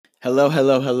Hello,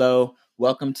 hello, hello.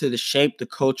 Welcome to the Shape the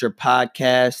Culture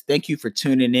podcast. Thank you for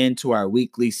tuning in to our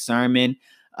weekly sermon.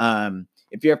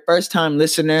 If you're a first time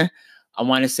listener, I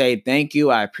want to say thank you.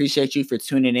 I appreciate you for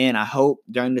tuning in. I hope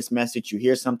during this message you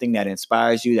hear something that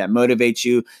inspires you, that motivates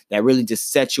you, that really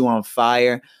just sets you on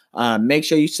fire. Make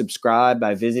sure you subscribe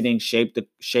by visiting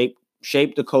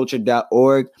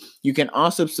shapetheculture.org. You can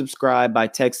also subscribe by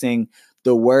texting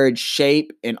the word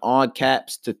shape in all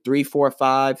caps to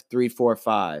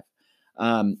 345-345.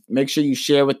 Make sure you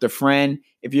share with a friend.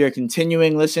 If you're a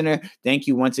continuing listener, thank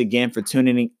you once again for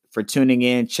tuning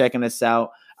in, checking us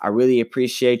out. I really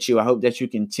appreciate you. I hope that you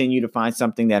continue to find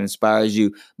something that inspires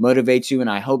you, motivates you, and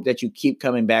I hope that you keep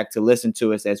coming back to listen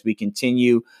to us as we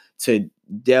continue to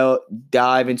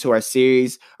dive into our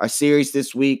series. Our series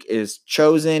this week is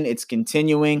Chosen. It's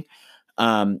continuing.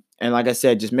 And like I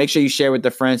said, just make sure you share with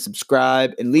a friend,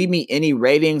 subscribe, and leave me any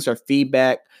ratings or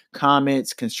feedback,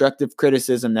 comments, constructive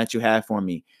criticism that you have for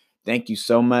me. Thank you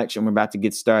so much, and we're about to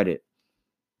get started.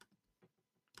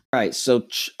 All right, so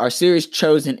our series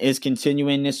Chosen is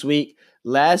continuing this week.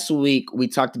 Last week, we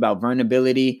talked about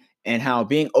vulnerability and how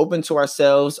being open to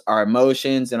ourselves, our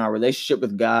emotions, and our relationship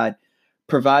with God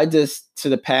provides us to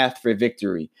the path for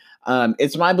victory.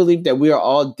 It's my belief that we are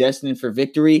all destined for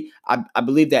victory. I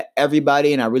believe that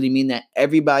everybody, and I really mean that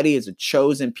everybody, is a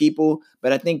chosen people.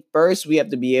 But I think first we have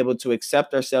to be able to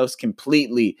accept ourselves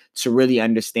completely to really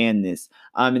understand this.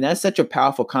 And that's such a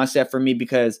powerful concept for me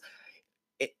because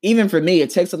even for me, it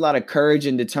takes a lot of courage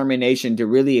and determination to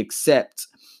really accept,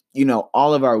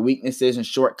 all of our weaknesses and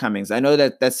shortcomings. I know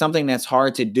that that's something that's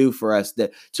hard to do for us,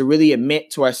 to really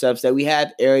admit to ourselves that we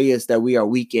have areas that we are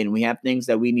weak in. We have things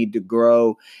that we need to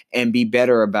grow and be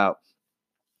better about.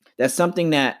 That's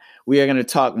something that we are going to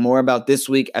talk more about this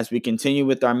week as we continue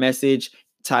with our message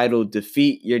titled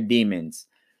Defeat Your Demons.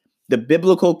 The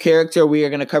biblical character we are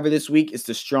going to cover this week is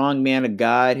the strong man of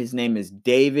God. His name is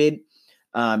David.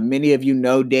 Many of you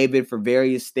know David for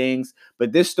various things,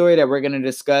 but this story that we're going to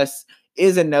discuss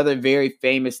is another very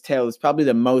famous tale. It's probably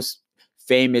the most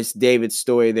famous David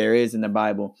story there is in the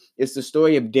Bible. It's the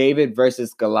story of David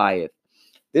versus Goliath.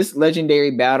 This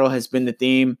legendary battle has been the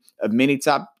theme of many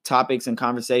topics and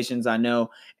conversations I know,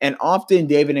 and often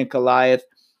David and Goliath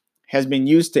has been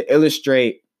used to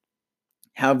illustrate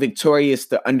how victorious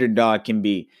the underdog can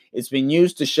be. It's been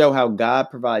used to show how God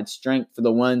provides strength for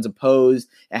the ones opposed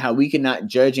and how we cannot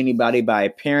judge anybody by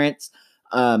appearance.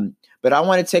 But I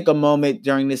want to take a moment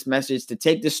during this message to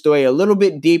take this story a little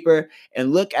bit deeper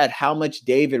and look at how much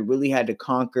David really had to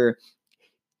conquer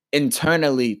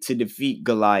internally to defeat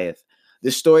Goliath.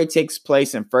 The story takes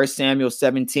place in 1 Samuel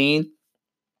 17.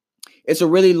 It's a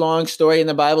really long story in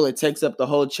the Bible. It takes up the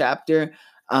whole chapter.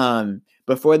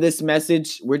 Before this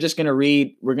message, we're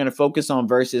going to focus on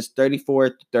verses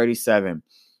 34 to 37.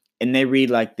 And they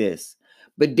read like this.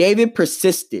 But David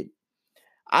persisted.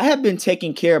 I have been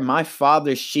taking care of my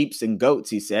father's sheep and goats,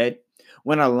 he said.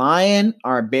 When a lion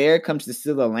or a bear comes to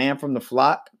steal a lamb from the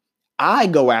flock, I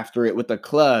go after it with a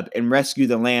club and rescue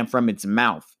the lamb from its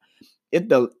mouth. If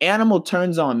the animal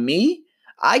turns on me,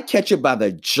 I catch it by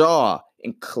the jaw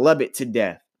and club it to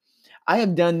death. I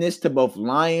have done this to both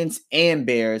lions and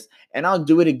bears, and I'll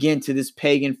do it again to this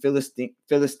pagan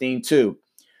Philistine too.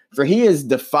 For he has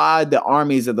defied the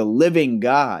armies of the living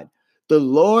God. The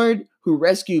Lord who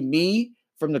rescued me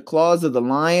from the claws of the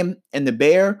lion and the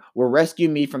bear will rescue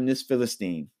me from this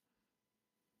Philistine.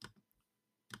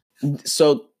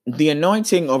 So the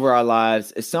anointing over our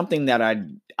lives is something that I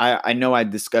know I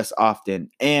discuss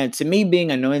often. And to me, being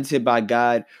anointed by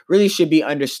God really should be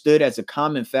understood as a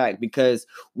common fact because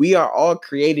we are all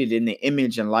created in the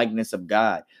image and likeness of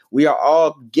God. We are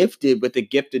all gifted with the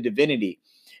gift of divinity.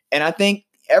 And I think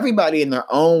everybody in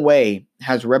their own way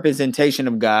has representation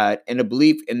of God and a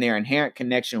belief in their inherent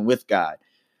connection with God.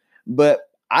 But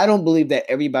I don't believe that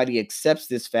everybody accepts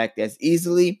this fact as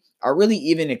easily or really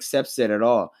even accepts it at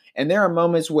all. And there are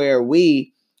moments where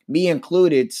we, me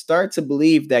included, start to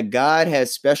believe that God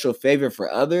has special favor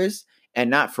for others and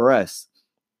not for us.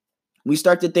 We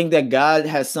start to think that God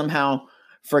has somehow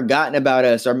forgotten about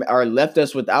us or left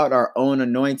us without our own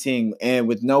anointing and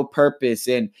with no purpose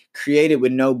and created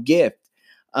with no gift.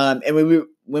 And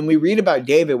when we read about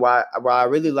David, why I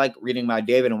really like reading about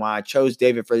David and why I chose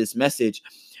David for this message,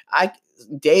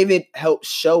 David helps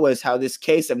show us how this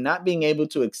case of not being able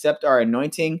to accept our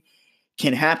anointing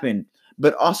can happen,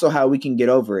 but also how we can get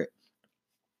over it.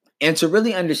 And to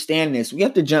really understand this, we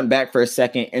have to jump back for a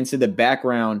second into the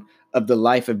background of the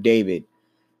life of David.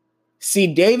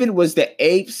 See, David was the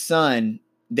eighth son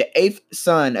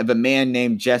of a man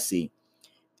named Jesse.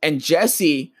 And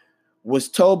Jesse was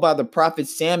told by the prophet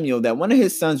Samuel that one of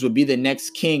his sons would be the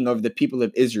next king over the people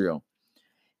of Israel.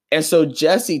 And so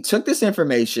Jesse took this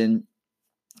information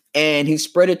and he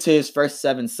spread it to his first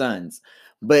 7 sons.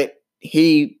 But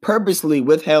he purposely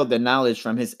withheld the knowledge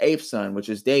from his 8th son, which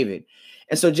was David.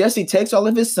 And so Jesse takes all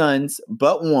of his sons,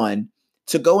 but one,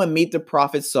 to go and meet the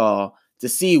prophet Saul to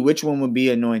see which one would be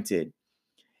anointed.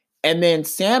 And then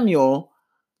Samuel,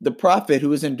 the prophet who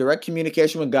was in direct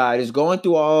communication with God, is going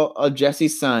through all of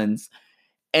Jesse's sons,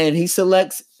 and he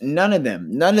selects none of them.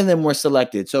 None of them were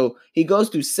selected. So he goes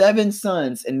through 7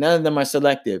 sons, and none of them are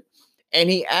selected. And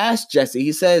he asks Jesse,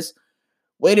 he says,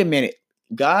 wait a minute.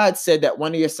 God said that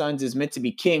one of your sons is meant to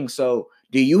be king. So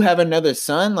do you have another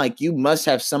son? Like, you must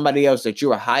have somebody else that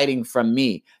you are hiding from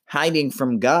me, hiding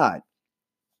from God.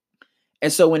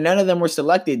 And so when none of them were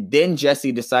selected, then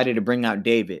Jesse decided to bring out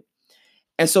David.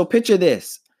 And so picture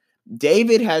this.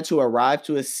 David had to arrive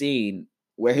to a scene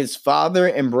where his father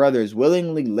and brothers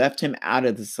willingly left him out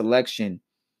of the selection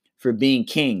for being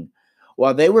king.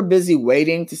 While they were busy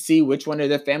waiting to see which one of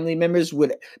their family members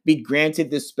would be granted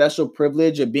this special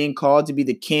privilege of being called to be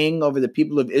the king over the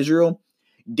people of Israel,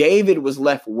 David was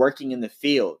left working in the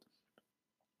field.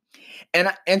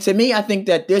 And to me, I think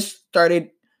that this started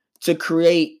to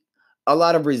create a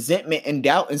lot of resentment and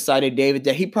doubt inside of David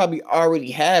that he probably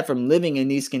already had from living in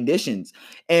these conditions.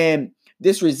 And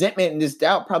this resentment and this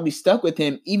doubt probably stuck with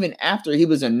him even after he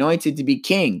was anointed to be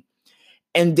king.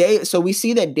 And so we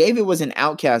see that David was an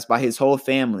outcast by his whole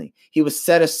family. He was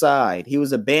set aside. He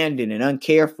was abandoned and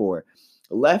uncared for,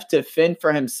 left to fend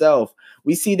for himself.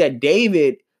 We see that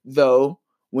David, though,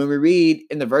 when we read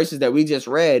in the verses that we just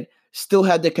read, still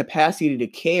had the capacity to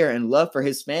care and love for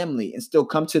his family and still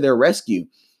come to their rescue.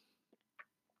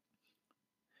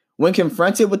 When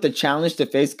confronted with the challenge to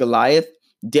face Goliath,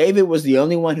 David was the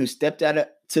only one who stepped up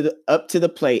to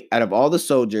the plate out of all the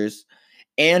soldiers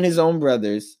and his own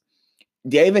brothers.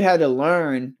 David had to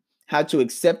learn how to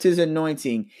accept his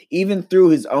anointing, even through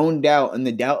his own doubt and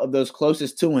the doubt of those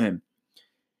closest to him.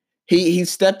 He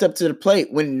stepped up to the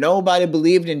plate when nobody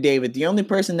believed in David. The only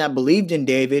person that believed in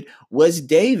David was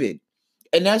David.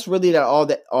 And that's really all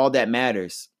that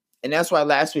matters. And that's why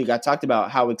last week I talked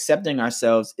about how accepting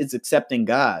ourselves is accepting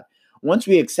God. Once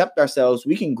we accept ourselves,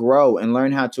 we can grow and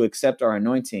learn how to accept our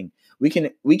anointing. We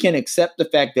can accept the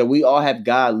fact that we all have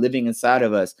God living inside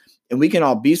of us, and we can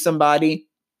all be somebody,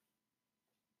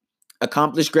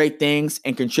 accomplish great things,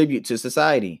 and contribute to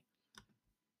society.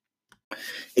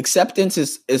 Acceptance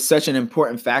is such an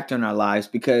important factor in our lives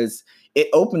because it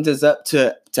opens us up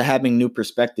to having new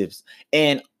perspectives.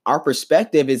 And our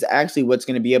perspective is actually what's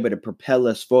going to be able to propel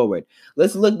us forward.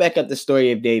 Let's look back at the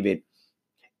story of David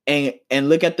and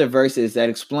look at the verses that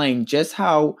explain just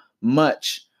how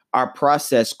much our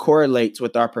process correlates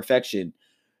with our perfection.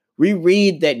 We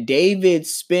read that David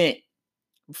spent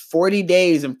 40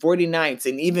 days and 40 nights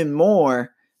and even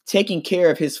more taking care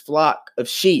of his flock of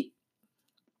sheep.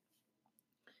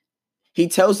 He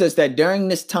tells us that during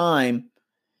this time,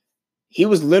 he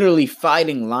was literally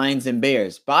fighting lions and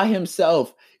bears. By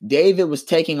himself, David was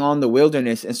taking on the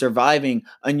wilderness and surviving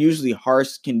unusually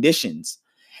harsh conditions.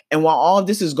 And while all of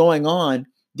this is going on,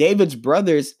 David's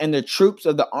brothers and the troops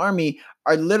of the army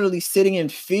are literally sitting in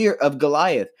fear of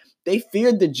Goliath. They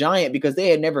feared the giant because they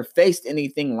had never faced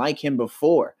anything like him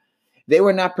before. They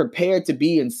were not prepared to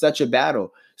be in such a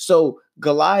battle. So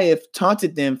Goliath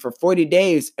taunted them for 40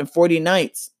 days and 40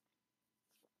 nights.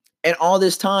 And all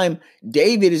this time,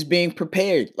 David is being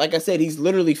prepared. Like I said, he's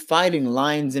literally fighting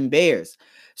lions and bears.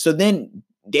 So then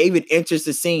David enters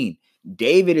the scene.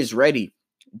 David is ready.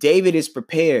 David is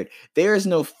prepared. There is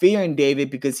no fear in David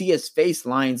because he has faced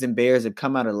lions and bears and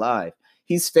come out alive.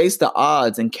 He's faced the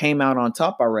odds and came out on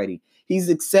top already. He's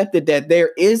accepted that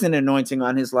there is an anointing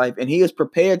on his life, and he is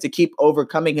prepared to keep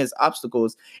overcoming his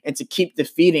obstacles and to keep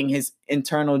defeating his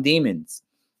internal demons.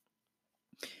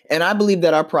 And I believe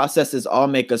that our processes all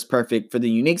make us perfect for the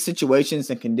unique situations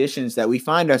and conditions that we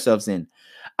find ourselves in.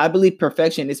 I believe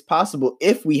perfection is possible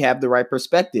if we have the right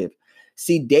perspective.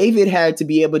 See, David had to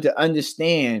be able to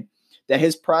understand that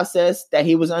his process that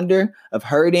he was under of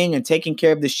herding and taking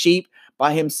care of the sheep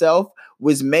by himself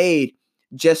was made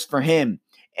just for him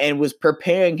and was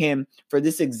preparing him for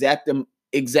this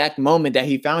exact moment that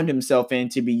he found himself in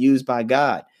to be used by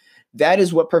God. That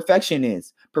is what perfection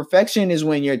is. Perfection is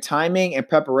when your timing and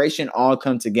preparation all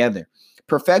come together.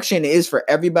 Perfection is for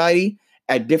everybody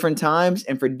at different times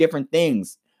and for different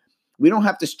things. We don't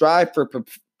have to strive for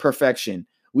perfection.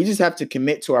 We just have to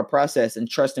commit to our process and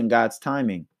trust in God's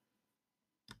timing.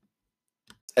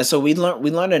 And so we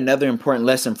learned another important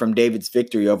lesson from David's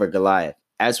victory over Goliath.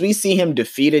 As we see him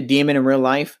defeat a demon in real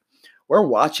life, we're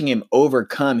watching him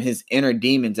overcome his inner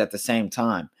demons at the same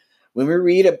time. When we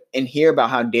read and hear about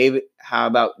how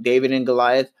about David and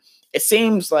Goliath, it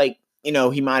seems like,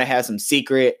 he might have had some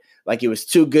secret, like it was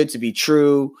too good to be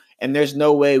true, and there's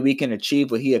no way we can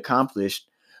achieve what he accomplished.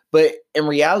 But in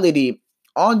reality,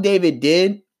 all David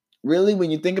did, really,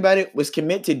 when you think about it, was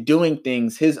commit to doing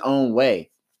things his own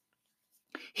way.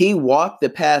 He walked the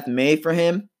path made for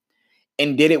him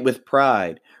and did it with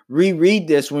pride. Reread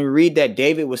this when we read that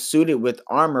David was suited with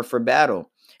armor for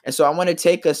battle. And so I want to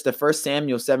take us to 1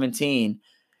 Samuel 17,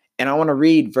 and I want to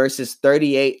read verses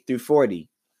 38 through 40.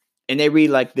 And they read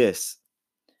like this.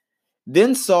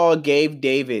 Then Saul gave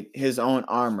David his own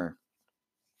armor,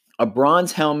 a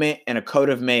bronze helmet and a coat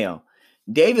of mail.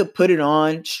 David put it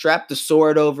on, strapped a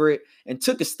sword over it, and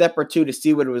took a step or two to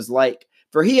see what it was like,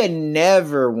 for he had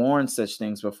never worn such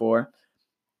things before.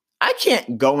 I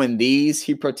can't go in these,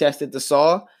 he protested to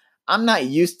Saul. I'm not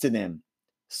used to them.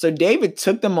 So David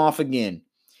took them off again.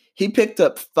 He picked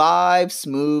up 5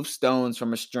 smooth stones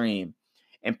from a stream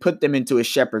and put them into his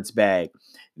shepherd's bag.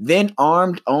 Then,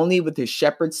 armed only with his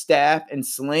shepherd's staff and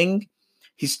sling,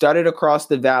 he started across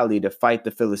the valley to fight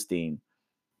the Philistine.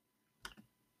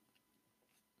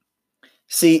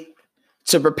 See,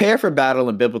 to prepare for battle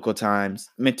in biblical times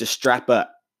meant to strap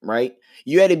up, right?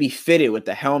 You had to be fitted with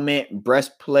the helmet,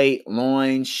 breastplate,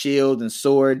 loins, shield, and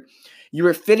sword. You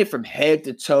were fitted from head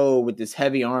to toe with this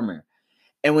heavy armor.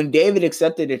 And when David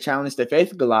accepted the challenge to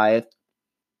face Goliath,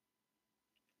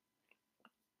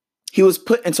 he was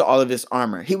put into all of this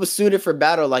armor. He was suited for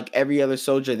battle like every other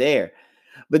soldier there.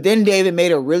 But then David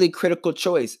made a really critical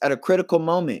choice at a critical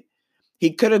moment.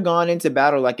 He could have gone into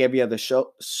battle like every other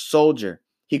soldier.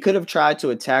 He could have tried to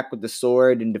attack with the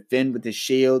sword and defend with his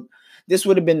shield. This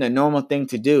would have been the normal thing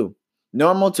to do.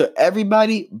 Normal to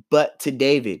everybody but to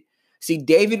David. See,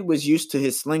 David was used to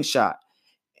his slingshot.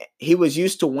 He was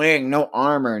used to wearing no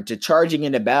armor and to charging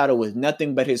into battle with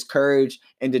nothing but his courage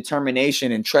and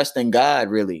determination and trust in God,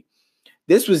 really.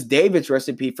 This was David's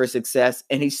recipe for success,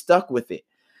 and he stuck with it.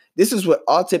 This is what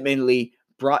ultimately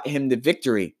brought him the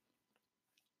victory.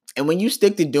 And when you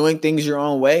stick to doing things your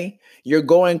own way, you're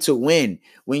going to win.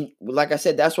 Like I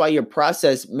said, that's why your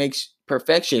process makes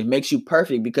perfection, makes you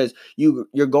perfect, because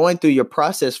you're going through your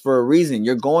process for a reason.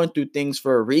 You're going through things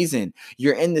for a reason.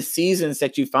 You're in the seasons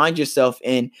that you find yourself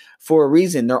in for a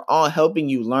reason. They're all helping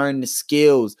you learn the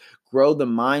skills, grow the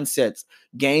mindsets,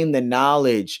 gain the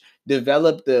knowledge,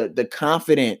 develop the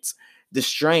confidence, the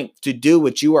strength to do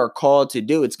what you are called to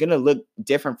do. It's going to look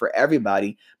different for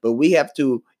everybody, but we have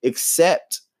to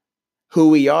accept who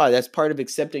we are. That's part of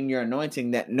accepting your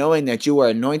anointing, that knowing that you are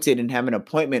anointed and have an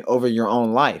appointment over your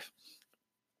own life.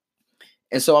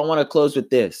 And so I want to close with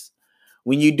this.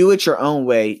 When you do it your own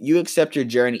way, you accept your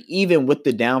journey, even with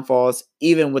the downfalls,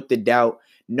 even with the doubt,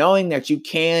 knowing that you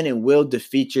can and will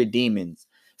defeat your demons.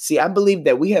 See, I believe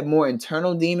that we have more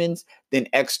internal demons than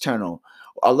external.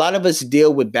 A lot of us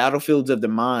deal with battlefields of the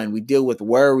mind. We deal with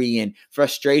worry and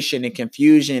frustration and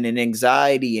confusion and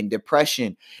anxiety and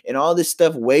depression, and all this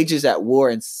stuff wages at war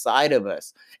inside of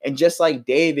us. And just like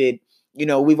David,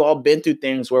 we've all been through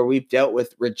things where we've dealt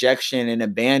with rejection and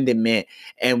abandonment,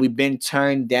 and we've been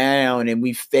turned down and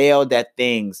we failed at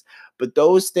things. But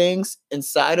those things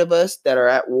inside of us that are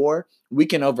at war, we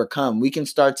can overcome. We can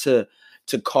start to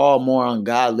call more on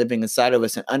God living inside of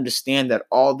us and understand that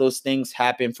all those things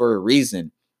happen for a reason.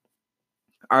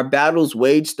 Our battles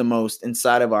wage the most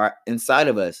inside of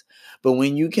us. But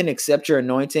when you can accept your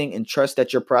anointing and trust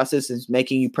that your process is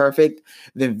making you perfect,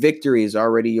 then victory is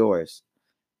already yours.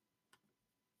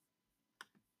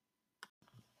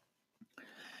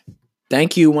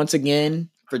 Thank you once again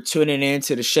for tuning in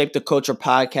to the Shape the Culture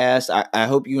podcast. I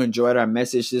hope you enjoyed our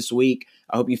message this week.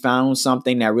 I hope you found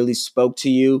something that really spoke to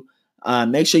you.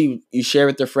 Make sure you share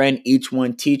with a friend. Each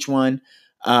one, teach one.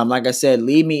 Like I said,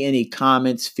 leave me any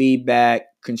comments, feedback,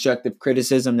 constructive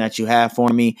criticism that you have for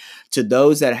me. To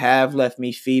those that have left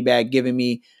me feedback, giving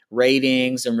me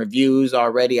ratings and reviews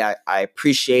already, I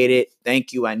appreciate it.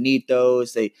 Thank you. I need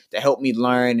those. They help me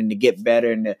learn and to get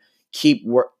better and to keep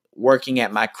working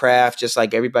at my craft just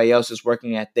like everybody else is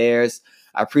working at theirs.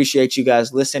 I appreciate you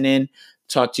guys listening.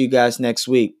 Talk to you guys next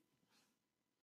week.